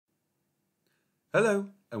Hello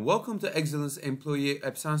and welcome to Excellence Employee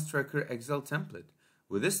Absence Tracker Excel template.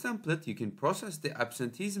 With this template, you can process the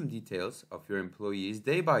absenteeism details of your employees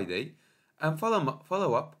day by day and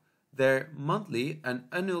follow up their monthly and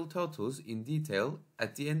annual totals in detail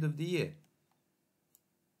at the end of the year.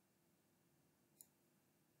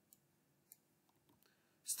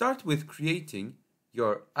 Start with creating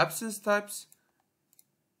your absence types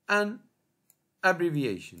and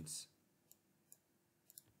abbreviations.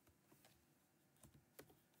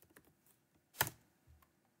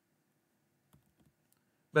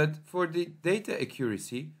 But for the data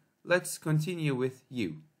accuracy, let's continue with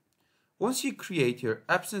you. Once you create your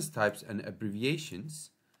absence types and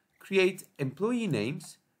abbreviations, create employee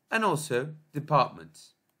names and also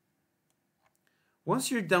departments. Once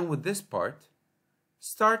you're done with this part,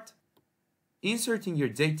 start inserting your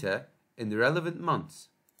data in the relevant months.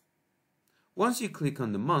 Once you click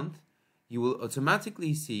on the month, you will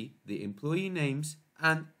automatically see the employee names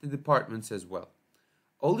and the departments as well.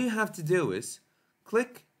 All you have to do is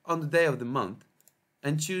click on the day of the month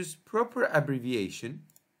and choose proper abbreviation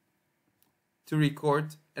to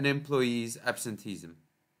record an employee's absenteeism.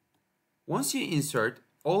 Once you insert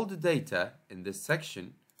all the data in this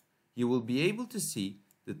section, you will be able to see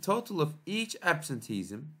the total of each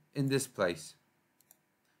absenteeism in this place.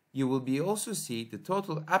 You will also see the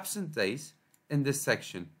total absent days in this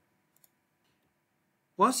section.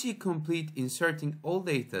 Once you complete inserting all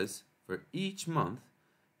data for each month,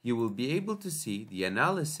 you will be able to see the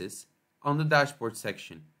analysis on the dashboard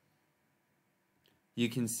section. You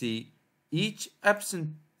can see each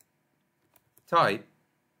absent type.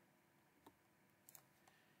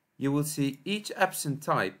 You will see each absent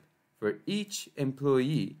type for each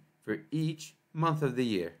employee for each month of the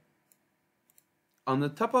year. On the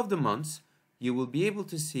top of the months, you will be able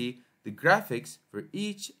to see the graphics for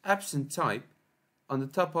each absent type on the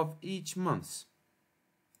top of each month.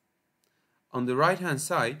 On the right hand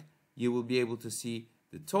side, you will be able to see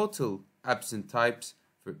the total absent types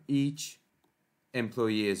for each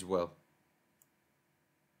employee as well.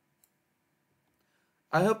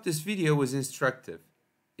 I hope this video was instructive.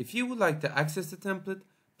 If you would like to access the template,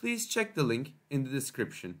 please check the link in the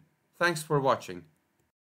description. Thanks for watching.